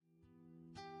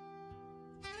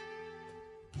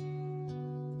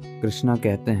कृष्णा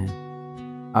कहते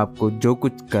हैं आपको जो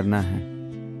कुछ करना है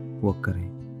वो करें,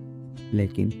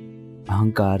 लेकिन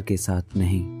अहंकार के साथ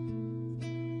नहीं,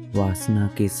 वासना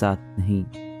के साथ नहीं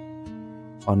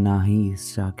और ना ही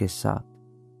ईर्ष्या के साथ,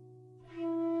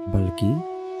 बल्कि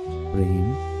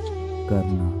प्रेम,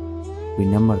 करुणा,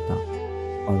 विनम्रता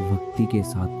और भक्ति के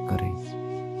साथ करें।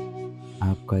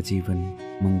 आपका जीवन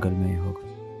मंगलमय होगा।